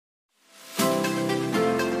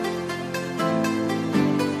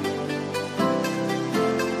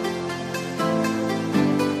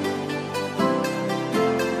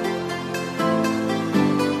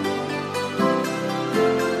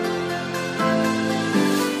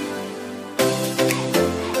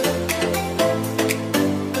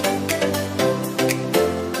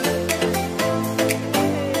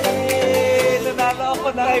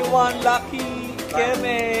Taiwan Lucky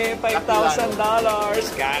Keme, $5,000.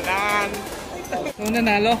 Ganan! So,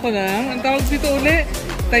 nanalo ko lang. Ang tawag dito uli,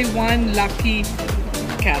 Taiwan Lucky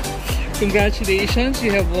Cat. Congratulations,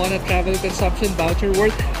 you have won a travel consumption voucher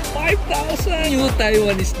worth 5,000 new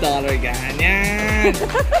Taiwanese dollar. Ganyan!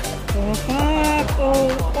 Oh, fuck!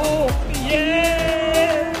 Oh!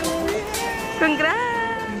 Yeah!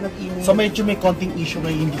 Congrats! So medyo may konting issue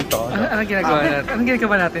ngayon dito. Anong ginagawa natin? Anong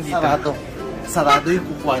ginagawa natin dito? Sarado yung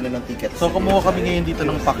kukuha na ng ticket. So kumuha kami ngayon dito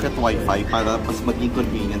ng pocket wifi para mas maging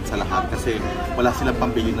convenient sa lahat kasi wala silang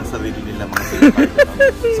pambili ng sarili nila mga SIM card.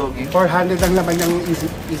 So 400 ang laman ng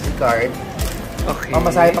easy card. Okay. Ang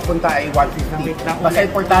masahe papunta ay 150. Basta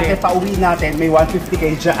importante pauwi natin, may 150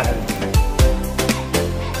 kayo dyan.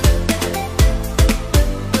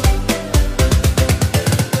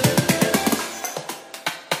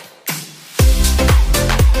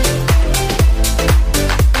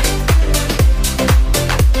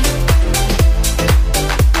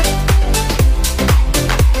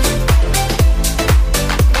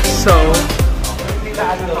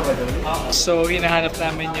 So, hinahanap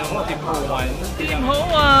namin yung Team Hoan. Team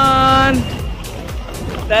Hoan!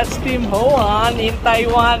 That's Team Hoan in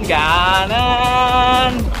Taiwan.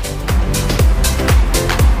 Ganan!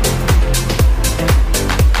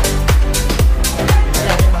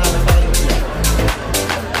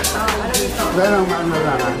 Ganun ang maano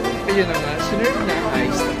lang. Ayun na nga, sinerve na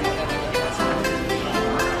ice.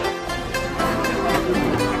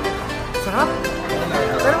 Sarap!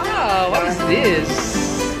 Pero what is this?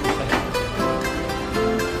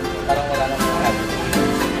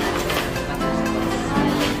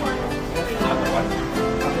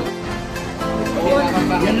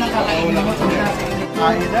 Yan lang kakainin mo sa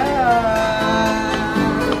kain na!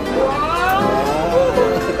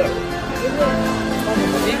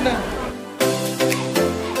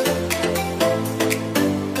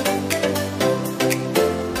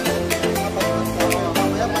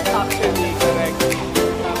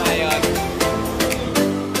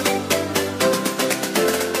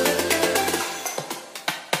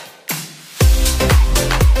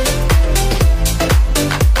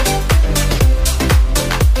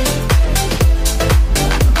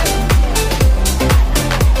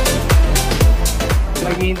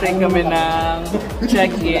 Maghihintay kami ng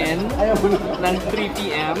check-in ng 3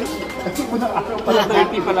 PM.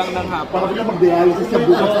 4:30 pa lang ng hapon. Parang na mag-dialysis sa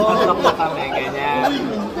bukas. Patlok na kami, ganyan.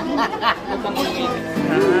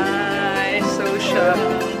 Nice, so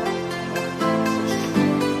shocking.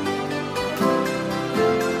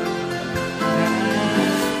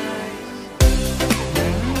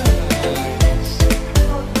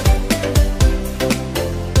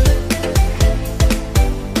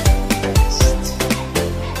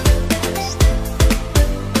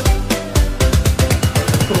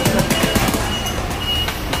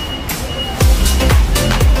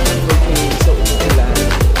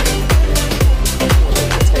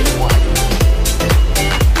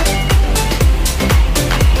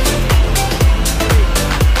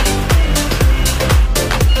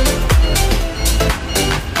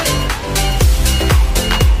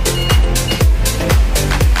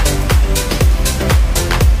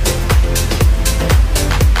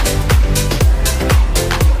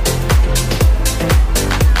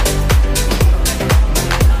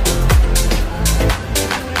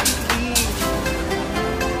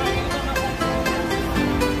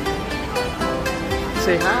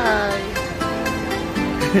 Say hi!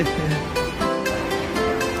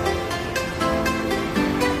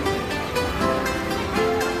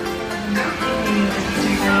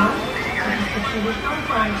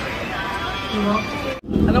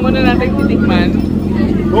 Ano muna natin titikman?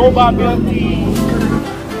 Go, Bobby!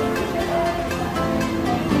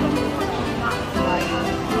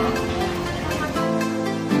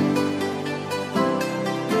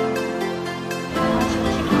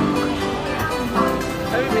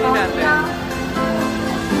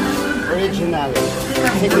 Original.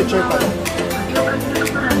 Signature pa rin.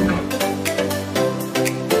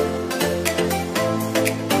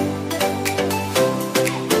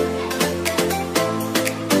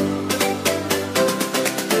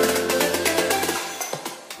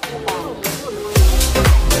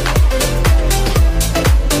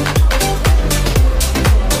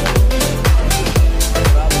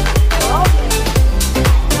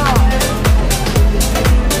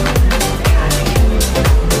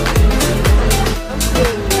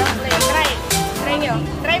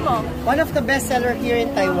 One of the best seller here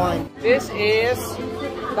in Taiwan. This is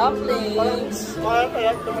dumplings.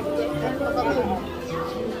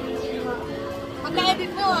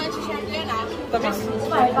 Pagka-edit mo, share ko yan ah. Tamis.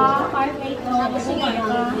 580.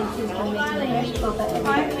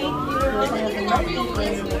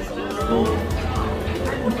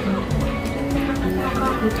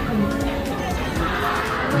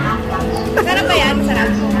 Sarap ba yan?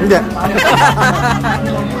 Sarap? Hindi.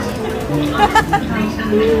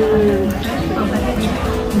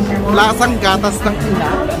 Lasang gatas ng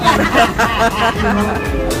ina.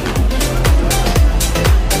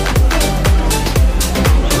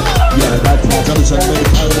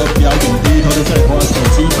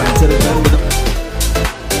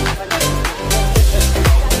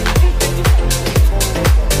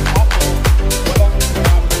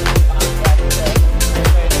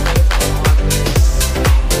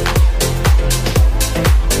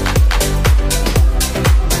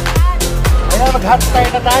 Mag-hot star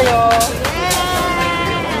na tayo.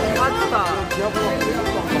 Hot star.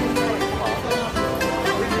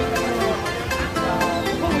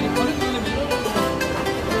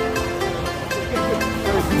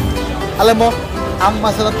 Alam mo, ang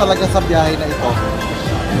masarap talaga sa biyahe na ito,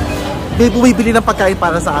 may bumibili ng pagkain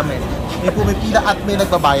para sa amin. May pumipila at may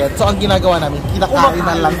nagbabayad. So ang ginagawa namin, kinakain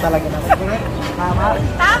na lang talaga namin. Tama?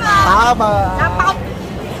 Tama! Tama! Napaka...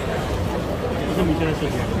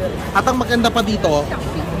 At ang maganda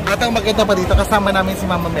pa dito, kasama namin si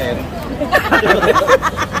Mama Mary.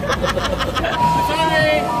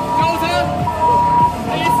 Sorry! Kausan!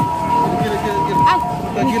 Please!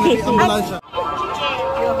 Nagiliti ang ambulansya.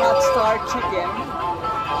 Yung hot star chicken.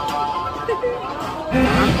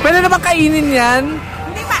 Pwede na ba kainin yan?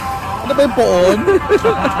 Hindi pa! Ano ba yung poon?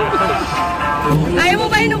 Ayaw mo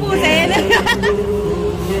ba inubusin?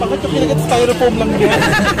 Bakit yung kinagat styrofoam lang yan?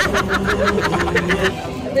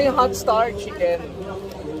 Ito yung hot star chicken.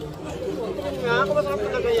 Nga, kung masarap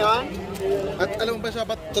talaga yan. At alam mo ba siya,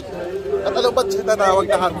 at alam mo ba siya tinawag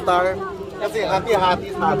na hot star? Kasi hati-hati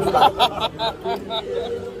sa hot star.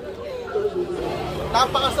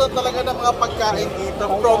 Napakasarap talaga ng mga pagkain dito.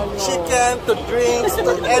 From chicken to drinks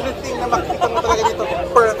to anything na makikita mo talaga dito.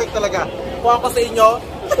 Perfect talaga. Kung ako sa inyo,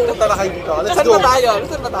 pumunta na kayo dito. Let's go! Saan ba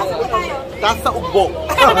tayo? Nasa Ugbo.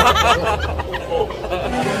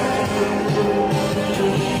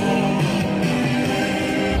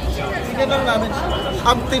 Sige lang namin.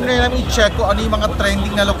 Ang tinry namin i-check ko ano yung mga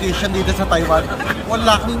trending na location dito sa Taiwan.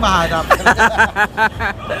 Wala kaming mahanap.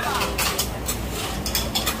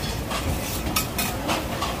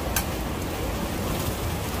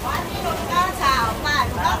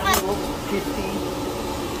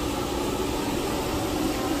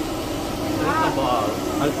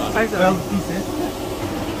 Ay, 12 pieces.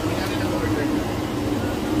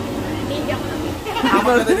 Ako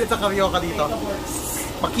na din sa karyoka dito.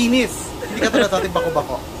 Makinis. Hindi ka tulad sa ating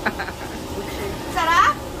bako-bako.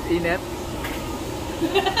 Sarap? init.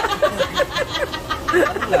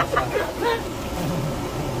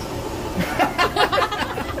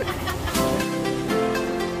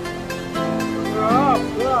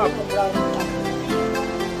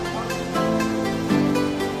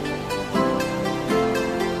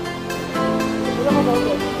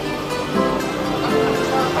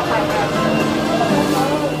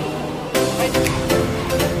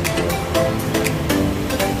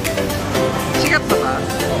 Sikat ba ba?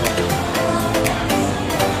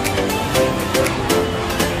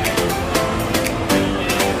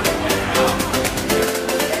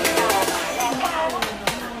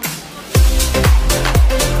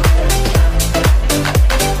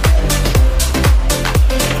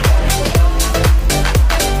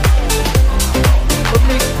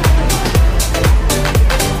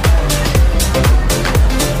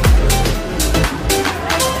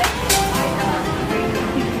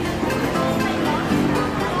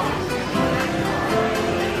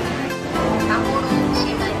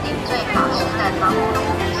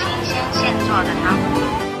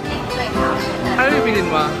 Ano yung bilhin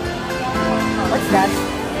mo? What's that?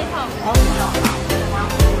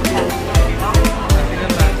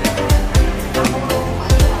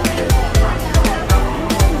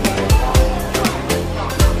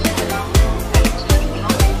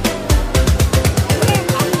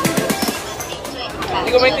 Hindi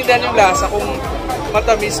ko maintindihan yung lasa kung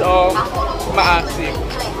matamis o maasim.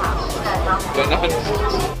 Ganon.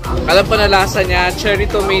 Alam ko na lasa niya, cherry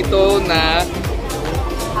tomato na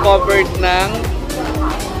covered ng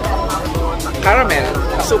caramel,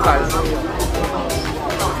 asukal.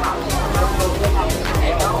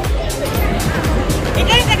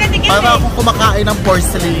 Para akong kumakain ng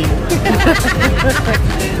porcelain.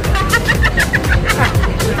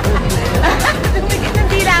 Ang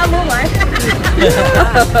tila mo man.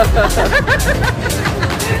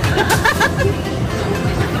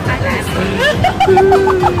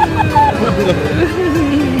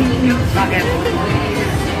 Bakit?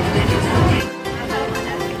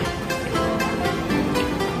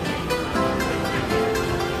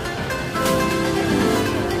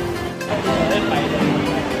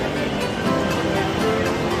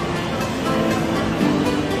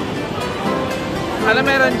 Ano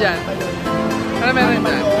meron dyan? Ano meron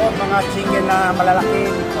dyan? Mga chicken na malalaki.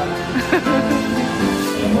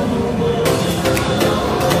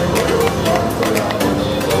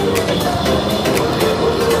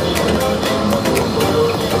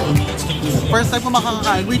 First time ko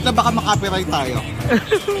makakakain. Wait lang, baka makapiright tayo.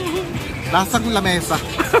 Lasang lamesa.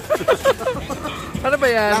 Ano ba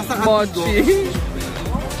yan? Lasang Mochi.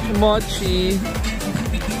 Mochi.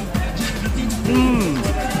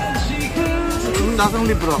 Lasang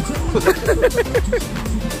libro.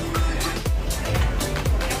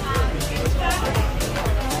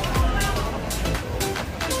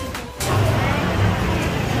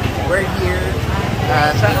 We're here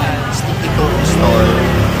at Sticky Toast Store.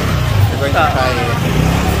 We're going to try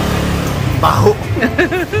baho.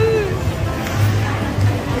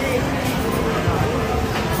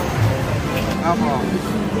 Ako.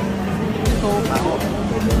 Ito, baho.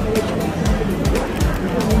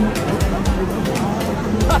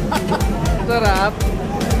 Sarap.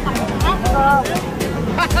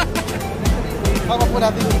 Baka po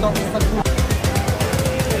natin ito.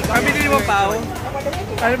 Ano binili mo, Pao?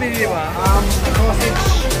 Ano binili mo? Sausage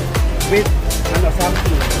with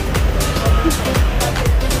something.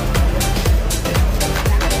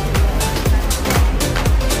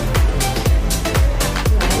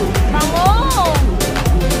 Bango!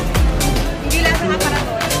 Hindi lasa nga para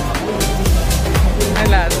to. Ang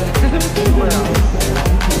lasa.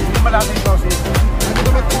 Hindi malaki yung sausage. Ano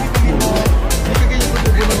ba ito? Hindi mo. Hindi ka ganyan sa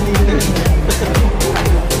dugo ng litter.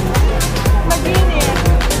 Mag-init.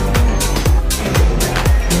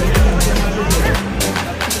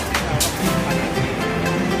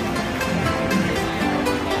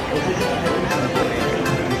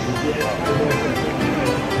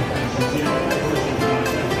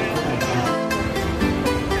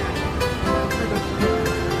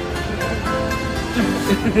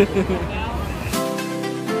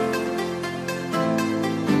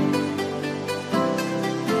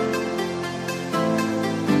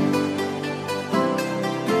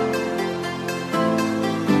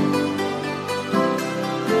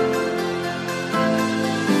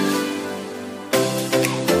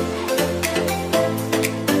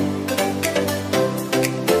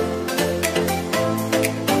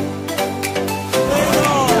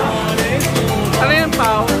 Ano yan,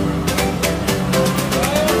 Pao?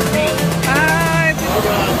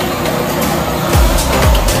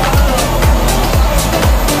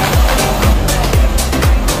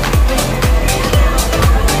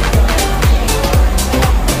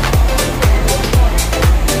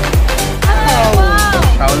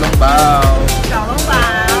 Shaolong bao. Xiaolong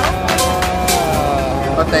bao.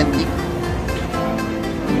 Authentic.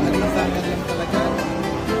 Alisangan lang talaga.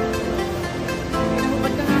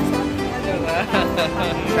 Namubad ka nga sa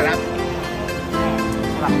Sarap.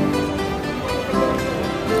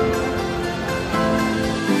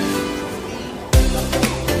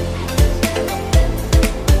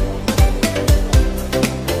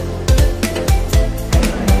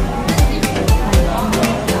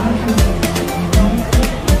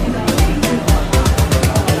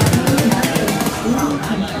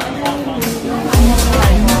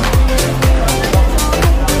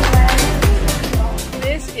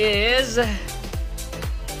 This is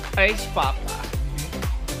Ice Papa.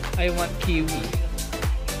 I want kiwi.